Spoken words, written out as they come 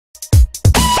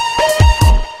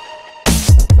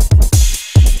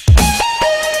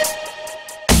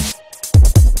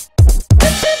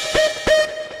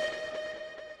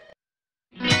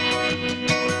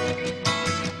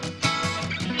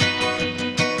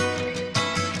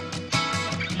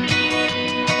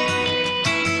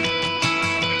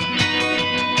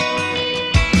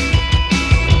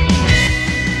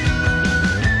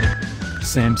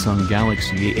Samsung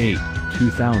Galaxy A8,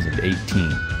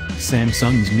 2018.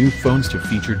 Samsung's new phones to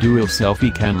feature dual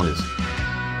selfie cameras.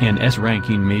 An S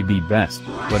ranking may be best,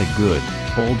 but a good,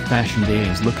 old-fashioned A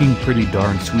is looking pretty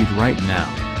darn sweet right now.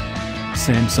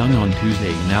 Samsung on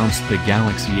Tuesday announced the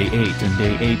Galaxy A8 and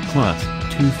A8 Plus,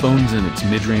 two phones in its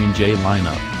mid-range A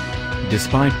lineup.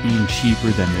 Despite being cheaper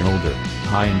than their older,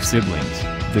 high-end siblings,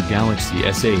 the Galaxy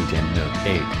S8 and Note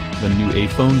 8, the new A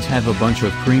phones have a bunch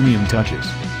of premium touches.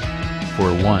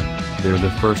 For one, they're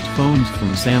the first phones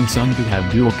from Samsung to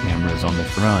have dual cameras on the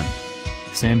front.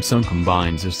 Samsung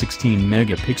combines a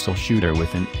 16-megapixel shooter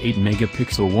with an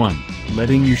 8-megapixel one,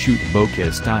 letting you shoot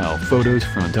bokeh-style photos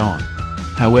front-on.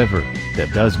 However,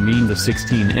 that does mean the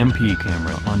 16MP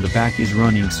camera on the back is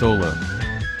running solo.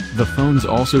 The phones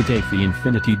also take the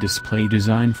infinity display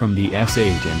design from the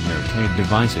S8 and Note 8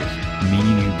 devices,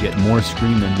 meaning you get more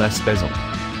screen and less bezel.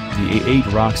 The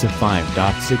A8 rocks a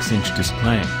 5.6-inch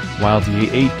display, while the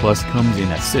A8 Plus comes in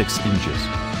at 6 inches.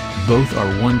 Both are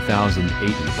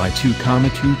 1080 by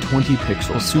 2,220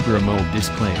 pixel Super AMOLED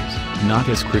displays, not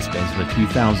as crisp as the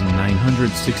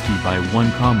 2960 by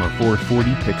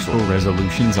 1,440 pixel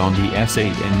resolutions on the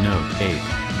S8 and Note 8,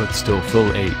 but still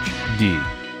full HD.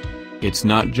 It's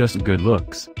not just good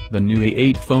looks, the new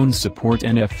A8 phones support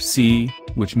NFC,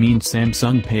 which means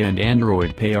Samsung Pay and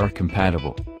Android Pay are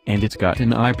compatible, and it's got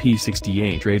an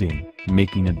IP68 rating,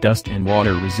 making it dust and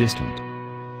water resistant.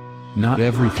 Not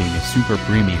everything is super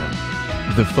premium.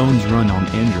 The phones run on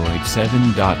Android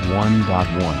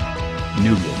 7.1.1.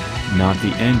 Nougat, not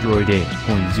the Android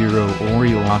 8.0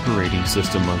 Oreo operating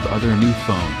system of other new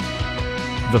phones.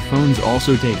 The phones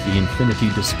also take the infinity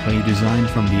display design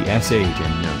from the S8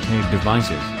 and Note 8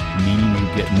 devices, meaning you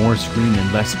get more screen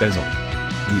and less bezel.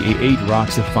 The A8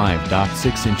 rocks a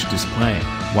 5.6-inch display,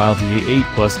 while the A8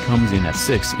 Plus comes in at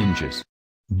 6 inches.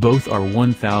 Both are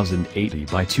 1080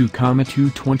 by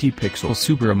 2,220 pixel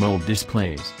Super AMOLED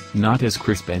displays, not as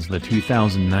crisp as the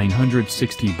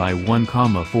 2960 by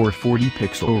 1,440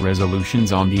 pixel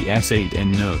resolutions on the S8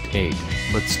 and Note 8,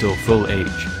 but still full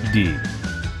HD.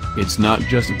 It's not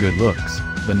just good looks,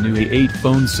 the new A8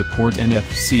 phones support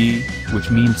NFC, which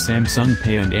means Samsung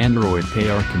Pay and Android Pay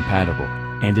are compatible,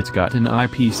 and it's got an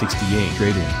IP68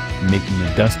 rating, making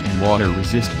it dust and water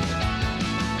resistant.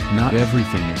 Not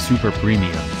everything is super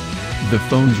premium. The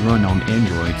phones run on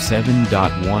Android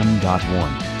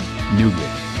 7.1.1.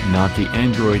 Nougat, not the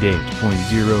Android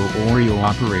 8.0 Oreo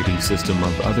operating system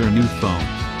of other new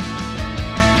phones.